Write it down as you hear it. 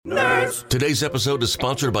Today's episode is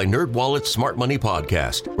sponsored by NerdWallet's Smart Money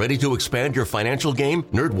Podcast. Ready to expand your financial game?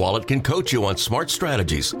 NerdWallet can coach you on smart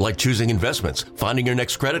strategies like choosing investments, finding your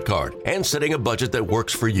next credit card, and setting a budget that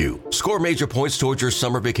works for you. Score major points towards your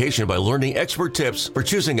summer vacation by learning expert tips for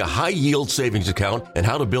choosing a high-yield savings account and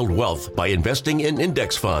how to build wealth by investing in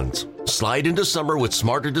index funds. Slide into summer with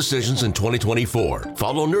smarter decisions in 2024.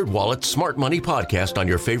 Follow NerdWallet's Smart Money Podcast on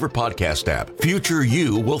your favorite podcast app. Future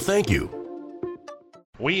you will thank you.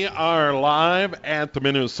 We are live at the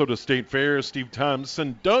Minnesota State Fair. Steve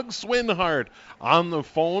Thompson, Doug Swinhart on the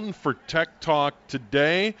phone for Tech Talk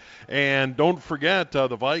today. And don't forget, the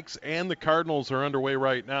Vikes and the Cardinals are underway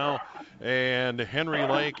right now. And Henry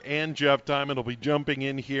Lake and Jeff Diamond will be jumping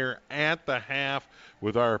in here at the half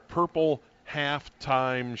with our Purple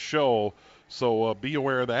Halftime Show. So be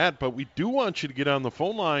aware of that. But we do want you to get on the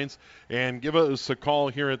phone lines and give us a call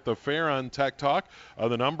here at the fair on Tech Talk.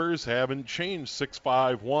 The numbers haven't changed.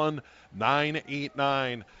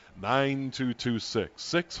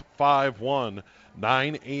 651-989-9226.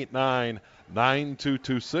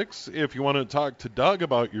 651-989-9226. If you want to talk to Doug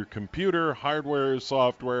about your computer, hardware,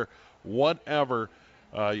 software, whatever,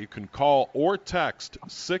 you can call or text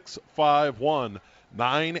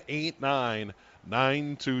 651-989-9226.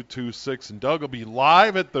 9226, and Doug will be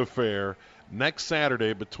live at the fair next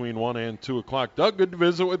Saturday between 1 and 2 o'clock. Doug, good to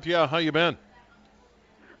visit with you. How you been?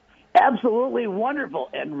 Absolutely wonderful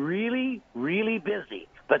and really, really busy,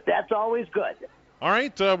 but that's always good. All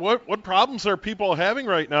right, what problems are people having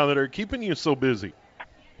right now that are keeping you so busy?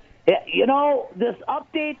 You know, this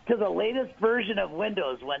update to the latest version of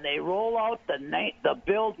Windows, when they roll out the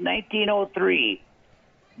build 1903,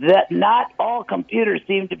 that not all computers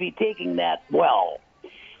seem to be taking that well.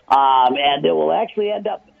 And it will actually end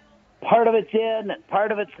up, part of it's in and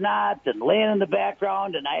part of it's not, and laying in the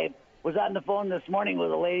background. And I was on the phone this morning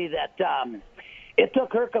with a lady that it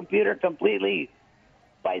took her computer completely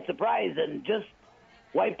by surprise and just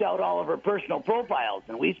wiped out all of her personal profiles.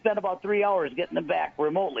 And we spent about 3 hours getting them back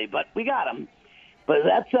remotely, but we got them. But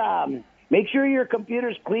that's make sure your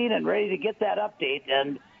computer's clean and ready to get that update.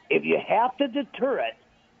 And if you have to deter it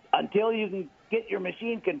until you can get your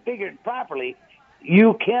machine configured properly, we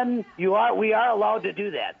are allowed to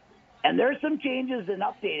do that. And there's some changes in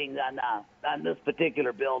updating on this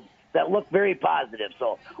particular build that look very positive.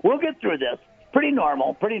 So we'll get through this. Pretty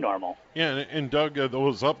normal. Yeah, and Doug,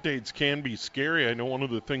 those updates can be scary. I know one of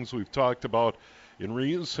the things we've talked about in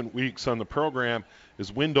recent weeks on the program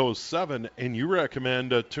is Windows 7, and you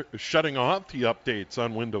recommend shutting off the updates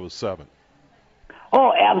on Windows 7.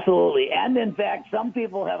 Oh, absolutely. And, in fact, some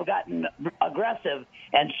people have gotten aggressive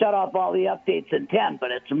and shut off all the updates in 10,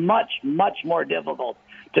 but it's much, much more difficult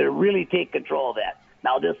to really take control of that.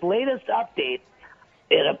 Now, this latest update,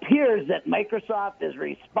 it appears that Microsoft is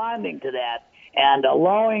responding to that and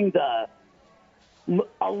allowing a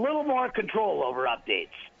little more control over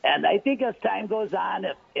updates. And I think as time goes on,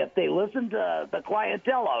 if they listen to the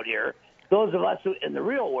clientele out here, those of us in the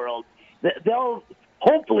real world,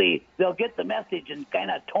 hopefully they'll get the message and kind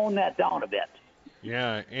of tone that down a bit.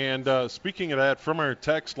 Yeah, and speaking of that, from our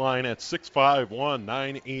text line at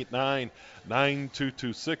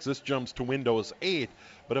 651-989-9226, this jumps to Windows 8.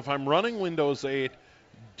 But if I'm running Windows 8,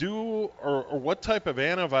 or what type of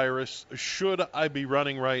antivirus should I be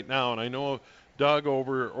running right now? And I know, Doug,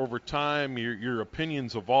 over time, your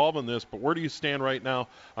opinions evolve on this, but where do you stand right now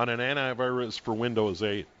on an antivirus for Windows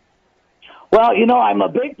 8? Well, you know, I'm a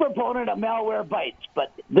big proponent of Malwarebytes,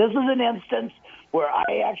 but this is an instance where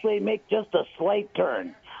I actually make just a slight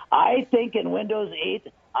turn. I think in Windows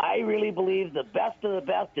 8, I really believe the best of the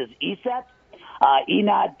best is ESET,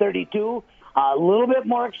 ENOD 32. A little bit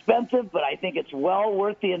more expensive, but I think it's well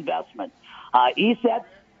worth the investment. ESET,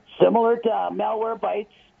 similar to Malwarebytes,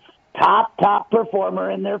 top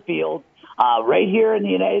performer in their field. Right here in the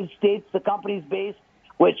United States, the company's based,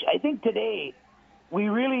 which I think today we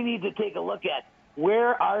really need to take a look at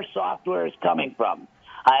where our software is coming from.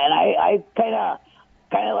 And I kind of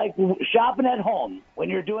like shopping at home when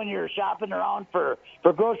you're doing your shopping around for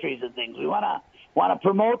groceries and things. We want to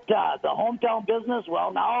promote the hometown business.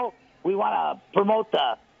 Well, now we want to promote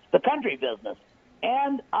the country business.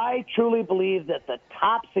 And I truly believe that the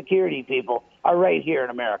top security people are right here in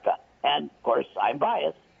America. And, of course, I'm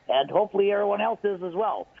biased, and hopefully everyone else is as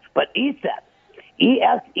well. But ESET,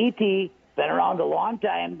 ESET, been around a long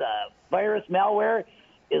time. The virus malware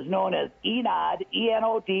is known as ENOD,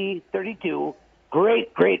 ENOD 32.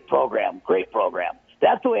 Great program.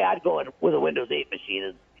 That's the way I'd go with a Windows 8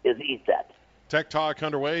 machine is ESET. Tech Talk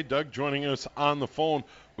underway. Doug joining us on the phone.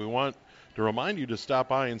 We want to remind you to stop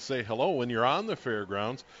by and say hello when you're on the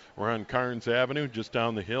fairgrounds. We're on Carnes Avenue, just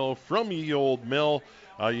down the hill from Ye Old Mill.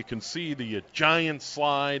 You can see the giant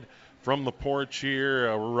slide from the porch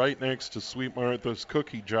here. We're right next to Sweet Martha's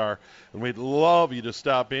Cookie Jar, and we'd love you to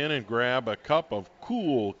stop in and grab a cup of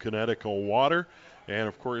cool Connecticut water. And,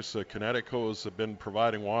 of course, Connecticut's have been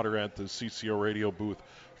providing water at the CCO radio booth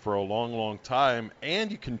for a long, long time.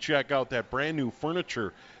 And you can check out that brand-new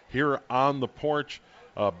furniture here on the porch.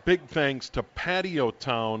 Big thanks to Patio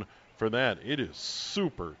Town for that. It is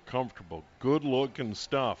super comfortable, good-looking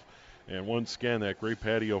stuff. And once again, that great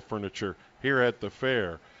patio furniture here at the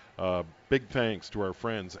fair. Big thanks to our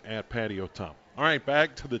friends at Patio Town. All right,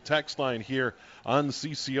 back to the text line here on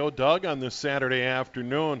CCO. Doug, on this Saturday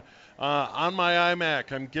afternoon, on my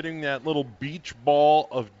iMac, I'm getting that little beach ball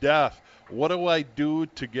of death. What do I do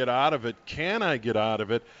to get out of it? Can I get out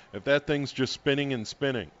of it if that thing's just spinning and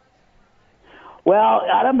spinning? Well,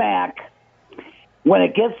 on a Mac, when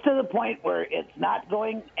it gets to the point where it's not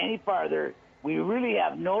going any farther, we really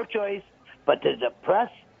have no choice but to depress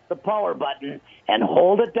the power button and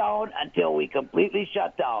hold it down until we completely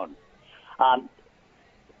shut down.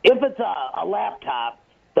 If it's a laptop,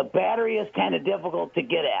 the battery is kind of difficult to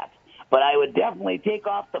get at, but I would definitely take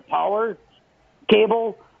off the power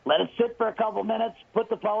cable, let it sit for a couple minutes, put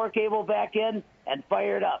the power cable back in, and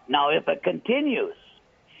fire it up. Now, if it continues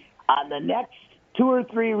on the next 2 or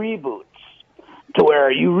 3 reboots to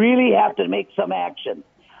where you really have to make some action,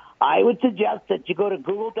 I would suggest that you go to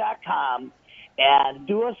Google.com and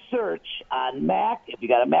do a search on Mac. If you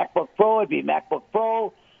got a MacBook Pro, it'd be MacBook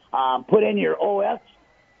Pro. Put in your OS,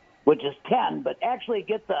 which is 10, but actually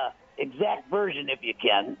get the exact version if you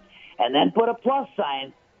can, and then put a plus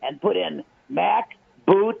sign and put in Mac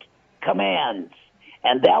boot commands.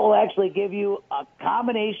 And that will actually give you a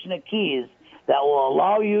combination of keys that will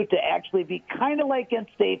allow you to actually be kind of like in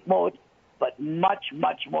safe mode, but much,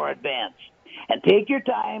 much more advanced. And take your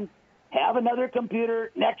time. Have another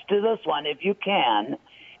computer next to this one if you can,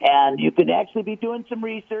 and you can actually be doing some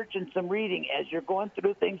research and some reading as you're going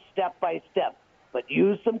through things step by step. But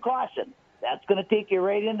use some caution. That's going to take you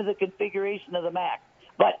right into the configuration of the Mac.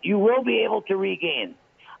 But you will be able to regain.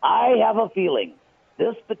 I have a feeling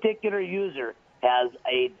this particular user has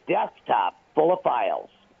a desktop full of files.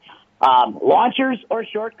 Launchers or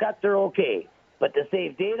shortcuts are okay, but to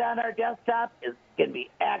save data on our desktop can be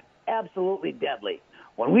absolutely deadly.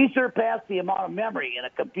 When we surpass the amount of memory in a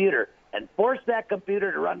computer and force that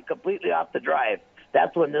computer to run completely off the drive,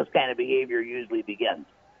 that's when this kind of behavior usually begins.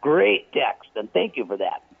 Great text, and thank you for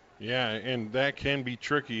that. Yeah, and that can be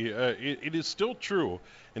tricky. It is still true,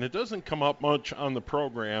 and it doesn't come up much on the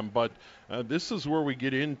program, but this is where we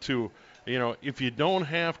get into, if you don't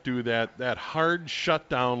have to, that hard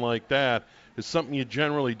shutdown like that is something you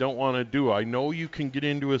generally don't want to do. I know you can get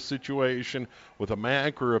into a situation with a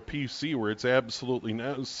Mac or a PC where it's absolutely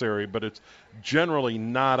necessary, but it's generally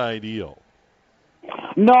not ideal.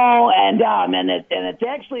 No, and it's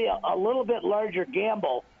actually a little bit larger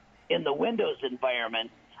gamble in the Windows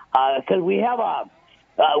environment because we have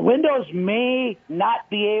Windows may not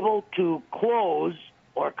be able to close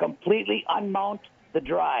or completely unmount the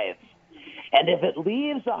drive. And if it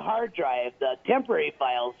leaves a hard drive, the temporary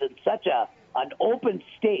files in such an open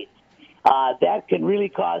state, that can really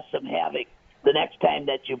cause some havoc the next time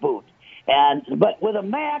that you boot. But with a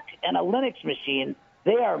Mac and a Linux machine,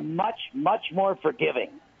 they are much, much more forgiving.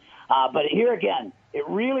 But here again, it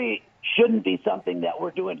really shouldn't be something that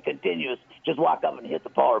we're doing continuous, just walk up and hit the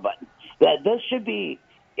power button. That this should be,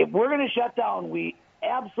 if we're going to shut down, we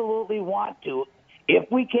absolutely want to,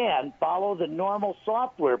 if we can, follow the normal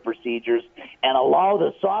software procedures and allow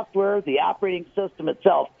the software, the operating system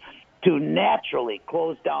itself, to naturally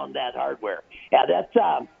close down that hardware. Yeah, that's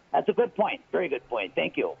a good point. Very good point.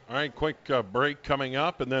 Thank you. All right, quick break coming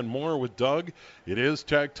up, and then more with Doug. It is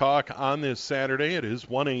Tech Talk on this Saturday. It is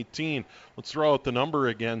 1:18. Let's throw out the number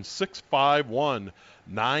again,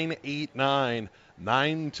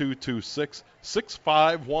 651-989-9226,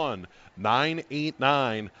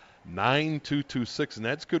 651-989-9226, and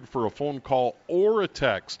that's good for a phone call or a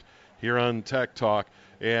text here on Tech Talk.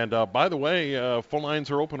 And by the way, phone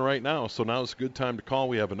lines are open right now, so now is a good time to call.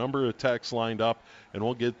 We have a number of texts lined up, and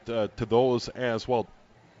we'll get to those as well.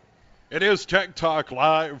 It is Tech Talk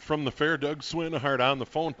live from the fair. Doug Swinhart on the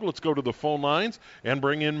phone. Let's go to the phone lines and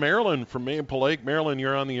bring in Marilyn from Maple Lake. Marilyn,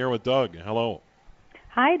 you're on the air with Doug. Hello.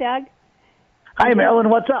 Hi, Doug. Hi,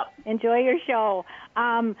 Marilyn. What's up? Enjoy your show.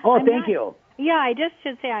 Thank you. Yeah, I just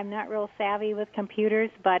should say I'm not real savvy with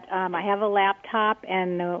computers, but I have a laptop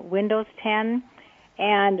and Windows 10.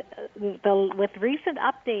 And with recent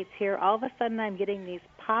updates here, all of a sudden I'm getting these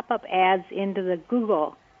pop-up ads into the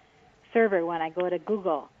Google server when I go to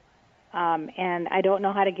Google. And I don't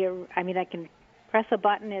know how to get, I can press a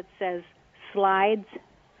button, it says slide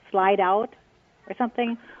out or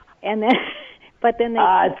something, and then, but then they...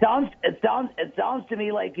 It sounds to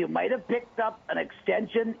me like you might have picked up an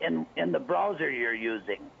extension in the browser you're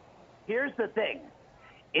using. Here's the thing.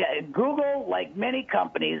 Google, like many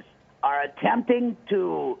companies, are attempting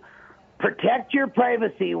to protect your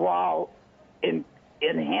privacy while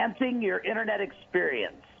enhancing your internet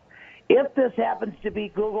experience. If this happens to be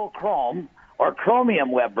Google Chrome or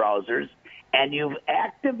Chromium web browsers, and you've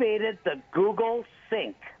activated the Google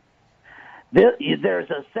Sync, there's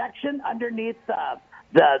a section underneath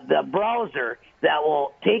the browser that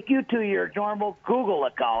will take you to your normal Google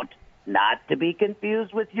account, not to be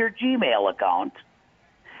confused with your Gmail account.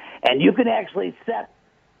 And you can actually set,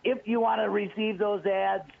 if you want to receive those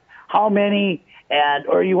ads, how many,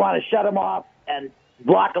 or you want to shut them off and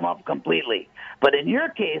block them up completely. But in your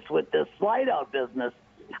case, with this slide-out business,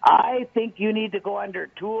 I think you need to go under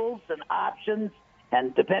tools and options,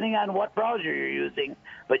 and depending on what browser you're using,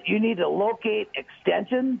 but you need to locate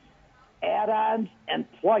extensions, add-ons, and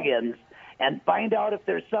plugins and find out if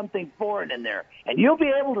there's something foreign in there. And you'll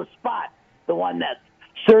be able to spot the one that's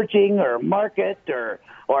searching or market or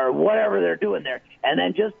whatever they're doing there, and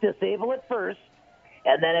then just disable it first.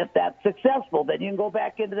 And then if that's successful, then you can go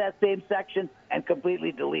back into that same section and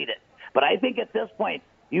completely delete it. But I think at this point,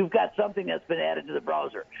 you've got something that's been added to the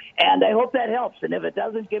browser. And I hope that helps. And if it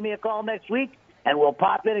doesn't, give me a call next week, and we'll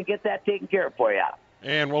pop in and get that taken care of for you.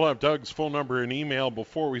 And we'll have Doug's phone number and email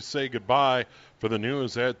before we say goodbye for the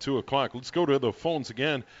news at 2 o'clock. Let's go to the phones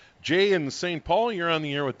again. Jay in St. Paul, you're on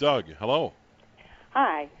the air with Doug. Hello.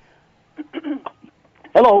 Hi.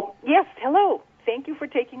 Hello. Yes, hello. Thank you for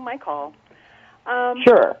taking my call.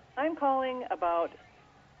 Sure. I'm calling about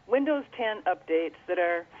Windows 10 updates that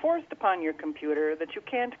are forced upon your computer that you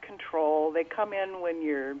can't control. They come in when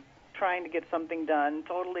you're trying to get something done,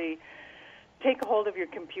 totally take a hold of your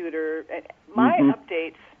computer. My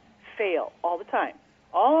updates fail all the time.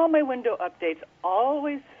 All my window updates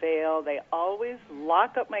always fail. They always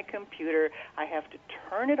lock up my computer. I have to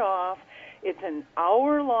turn it off. It's an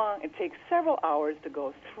hour long. It takes several hours to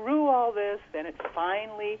go through all this. Then it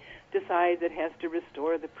finally decides it has to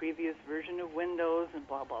restore the previous version of Windows and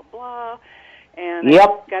blah, blah, blah. And I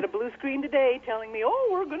got a blue screen today telling me, oh,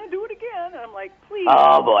 we're going to do it again. And I'm like, please,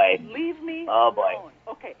 leave me alone.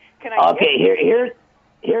 Okay, can I? Okay,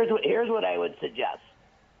 here's what I would suggest.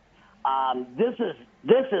 This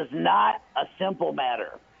is not a simple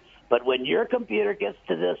matter, but when your computer gets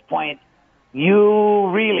to this point, you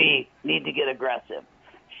really need to get aggressive.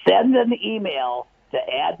 Send an email to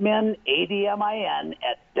admin, ADMIN,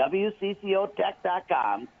 at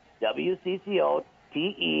WCCOtech.com,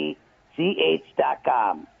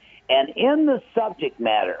 WCCOTECH.com. And in the subject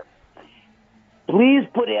matter, please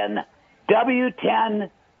put in W10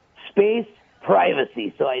 space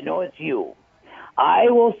privacy so I know it's you. I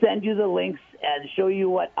will send you the links and show you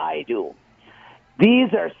what I do.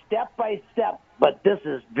 These are step-by-step, but this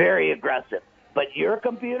is very aggressive. But your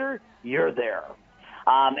computer, you're there.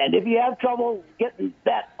 And if you have trouble getting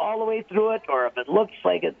that all the way through it, or if it looks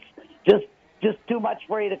like it's just too much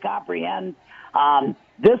for you to comprehend,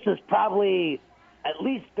 this is probably at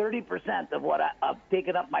least 30% of what I've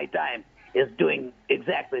taken up my time is doing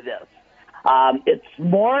exactly this. It's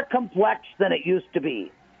more complex than it used to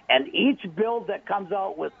be. And each build that comes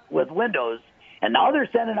out with Windows, and now they're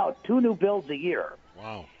sending out 2 new builds a year.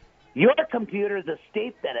 Wow. Your computer, the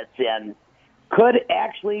state that it's in, could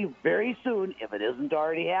actually very soon, if it isn't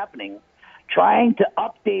already happening, trying to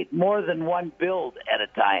update more than one build at a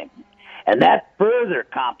time. And that further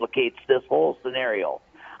complicates this whole scenario.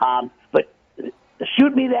 But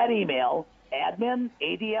shoot me that email, admin,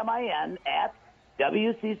 ADMIN, at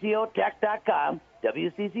WCCOtech.com,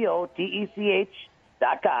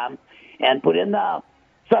 WCCOTECH.com, and put in the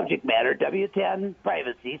subject matter, W10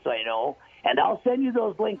 privacy, so I know, and I'll send you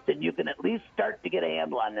those links, and you can at least start to get a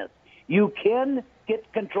handle on this. You can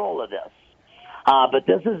get control of this. But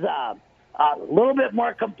this is a little bit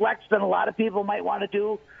more complex than a lot of people might want to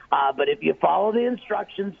do. But if you follow the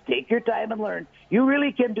instructions, take your time and learn, you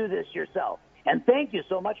really can do this yourself. And thank you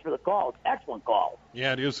so much for the call. It's an excellent call.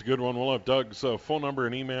 Yeah, it is a good one. We'll have Doug's phone number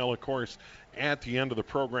and email, of course, at the end of the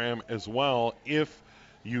program as well, if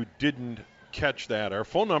you didn't catch that. Our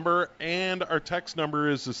phone number and our text number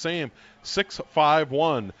is the same,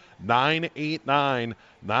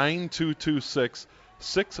 651-989-9226,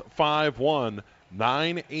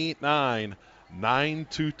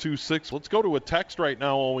 651-989-9226. Let's go to a text right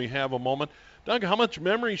now while we have a moment. Doug, how much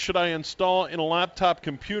memory should I install in a laptop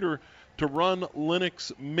computer to run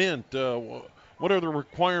Linux Mint? What are the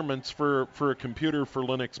requirements for a computer for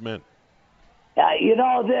Linux Mint?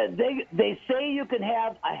 They say you can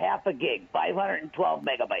have a half a gig, 512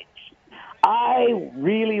 megabytes. I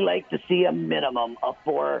really like to see a minimum of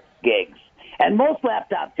 4 gigs, and most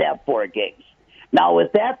laptops have 4 gigs. Now,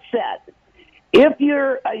 with that said, if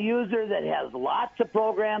you're a user that has lots of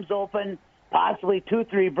programs open, possibly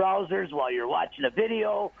 2-3 browsers while you're watching a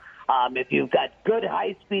video, if you've got good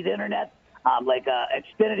high-speed internet, like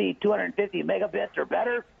Xfinity 250 megabits or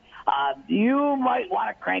better, you might want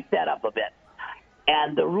to crank that up a bit.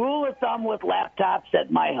 And the rule of thumb with laptops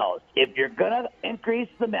at my house, if you're going to increase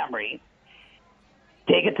the memory,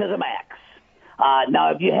 take it to the max.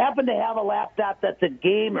 Now, if you happen to have a laptop that's a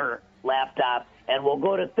gamer laptop and will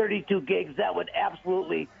go to 32 gigs, that would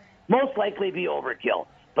absolutely, most likely be overkill.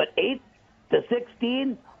 But 8 to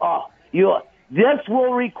 16, this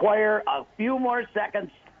will require a few more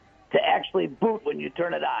seconds to actually boot when you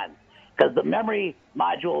turn it on, because the memory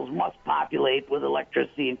modules must populate with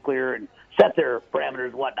electricity and clear and set their parameters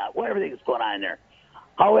and whatnot, everything that's going on in there.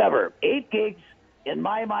 However, 8 gigs, in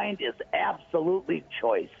my mind, is absolutely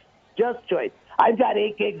choice. Just choice. I've got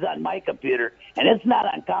 8 gigs on my computer, and it's not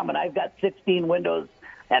uncommon. I've got 16 windows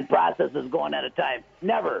and processes going at a time.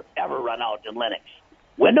 Never, ever run out in Linux.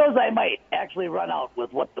 Windows, I might actually run out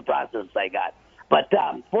with what the process I got. But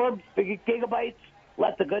 4 gigabytes,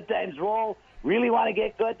 let the good times roll. Really want to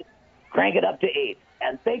get good? Crank it up to 8.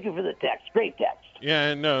 And thank you for the text. Great text. Yeah,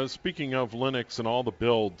 and speaking of Linux and all the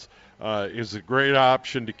builds, is a great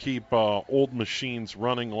option to keep old machines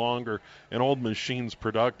running longer and old machines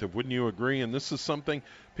productive. Wouldn't you agree? And this is something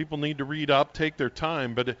people need to read up, take their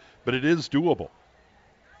time, but it is doable.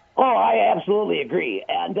 Oh, I absolutely agree.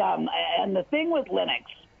 And the thing with Linux,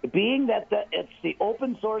 being that it's the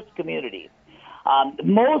open source community,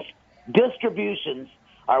 most distributions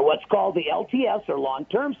are what's called the LTS, or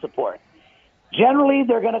long-term support. Generally,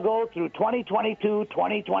 they're going to go through 2022,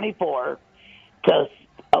 2024 to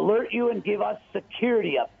alert you and give us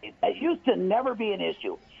security updates. That used to never be an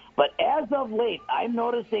issue. But as of late, I'm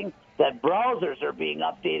noticing that browsers are being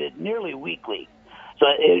updated nearly weekly. So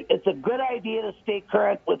it's a good idea to stay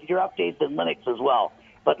current with your updates in Linux as well.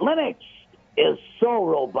 But Linux is so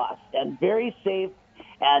robust and very safe,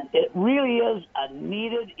 and it really is a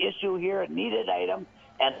needed issue here, a needed item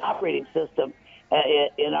and operating system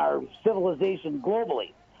in our civilization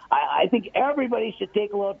globally. I think everybody should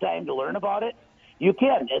take a little time to learn about it. You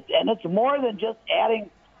can, and it's more than just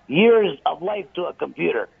adding years of life to a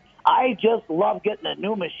computer. I just love getting a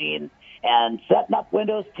new machine and setting up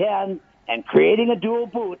Windows 10 and creating a dual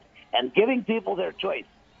boot and giving people their choice.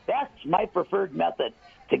 That's my preferred method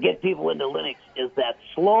to get people into Linux, is that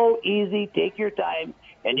slow, easy, take your time,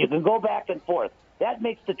 and you can go back and forth. That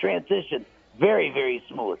makes the transition very, very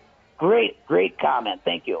smooth. Great, great comment.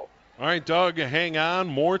 Thank you. All right, Doug, hang on.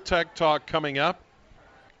 More Tech Talk coming up.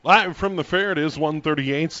 Live from the fair, it is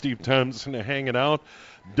 1:38. Steve Thompson hanging out.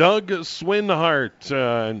 Doug Swinhart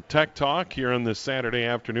and Tech Talk here on this Saturday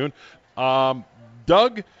afternoon.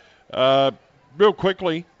 Doug, real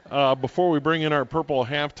quickly, before we bring in our Purple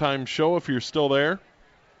Halftime Show, if you're still there.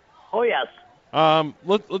 Oh, yes.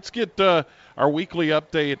 Let's get our weekly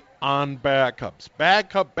update on backups.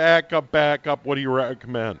 Backup. What do you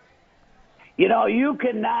recommend? You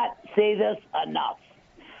cannot say this enough.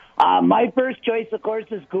 My first choice, of course,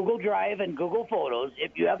 is Google Drive and Google Photos.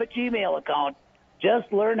 If you have a Gmail account,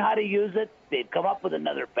 just learn how to use it. They've come up with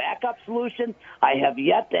another backup solution. I have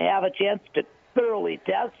yet to have a chance to thoroughly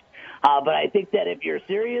test, but I think that if you're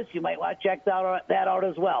serious, you might want to check that out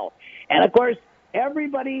as well. And, of course,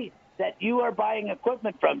 everybody that you are buying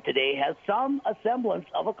equipment from today has some semblance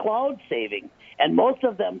of a cloud saving, and most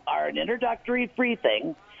of them are an introductory free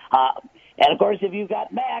thing. And, of course, if you've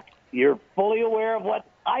got Mac, you're fully aware of what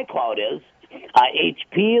iCloud is.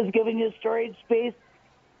 HP is giving you storage space.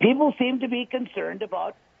 People seem to be concerned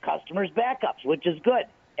about customers' backups, which is good.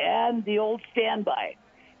 And the old standby,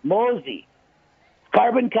 Mozy,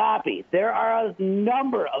 Carbon Copy. There are a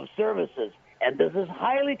number of services, and this is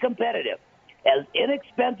highly competitive. As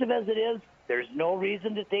inexpensive as it is, there's no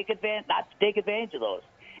reason to not to take advantage of those.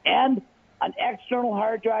 And an external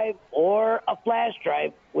hard drive or a flash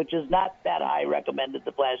drive, which is not that high recommended,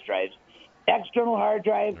 the flash drives. External hard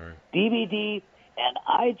drive, right. DVD, and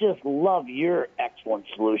I just love your excellent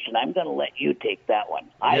solution. I'm going to let you take that one.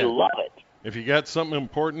 I love it. If you got something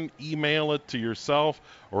important, email it to yourself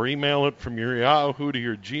or email it from your Yahoo to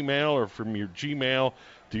your Gmail or from your Gmail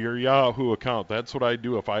to your Yahoo account. That's what I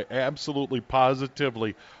do. If I absolutely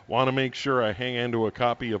positively want to make sure I hang onto a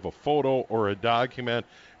copy of a photo or a document,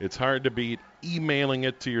 it's hard to beat emailing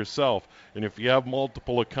it to yourself. And if you have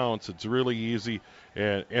multiple accounts, it's really easy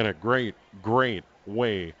and a great, great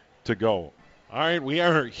way to go. All right, we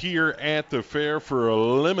are here at the fair for a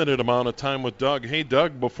limited amount of time with Doug. Hey,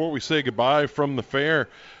 Doug, before we say goodbye from the fair,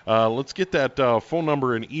 let's get that phone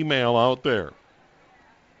number and email out there.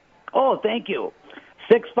 Oh, thank you.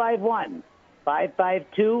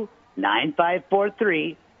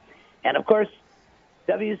 651-552-9543. And, of course,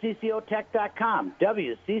 WCCOtech.com,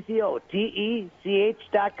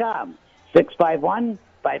 WCCOTECH.com,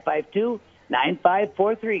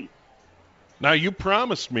 651-552-9543. Now, you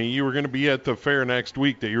promised me you were going to be at the fair next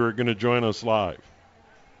week, that you were going to join us live.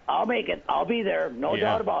 I'll make it. I'll be there. No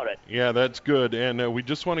doubt about it. Yeah, that's good. And we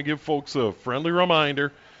just want to give folks a friendly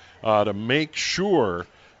reminder to make sure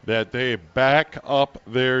that they back up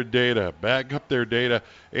their data.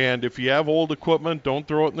 And if you have old equipment, don't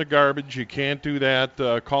throw it in the garbage. You can't do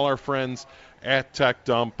that. Call our friends at Tech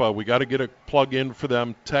Dump. We got to get a plug-in for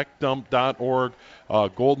them, techdump.org,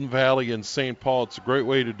 Golden Valley in St. Paul. It's a great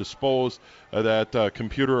way to dispose of that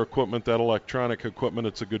computer equipment, that electronic equipment.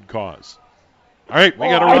 It's a good cause. All right, we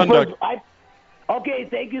got to run, Doug. Okay,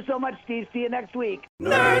 thank you so much, Steve. See you next week.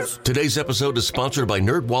 Nerds. Today's episode is sponsored by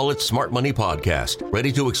NerdWallet's Smart Money Podcast.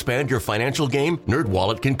 Ready to expand your financial game?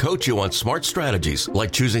 NerdWallet can coach you on smart strategies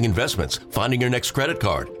like choosing investments, finding your next credit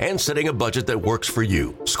card, and setting a budget that works for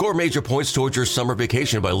you. Score major points towards your summer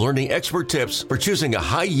vacation by learning expert tips for choosing a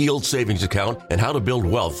high-yield savings account and how to build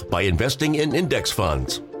wealth by investing in index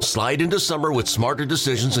funds. Slide into summer with smarter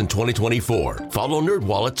decisions in 2024. Follow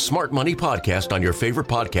NerdWallet's Smart Money Podcast on your favorite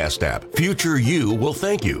podcast app. Future you will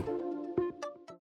thank you.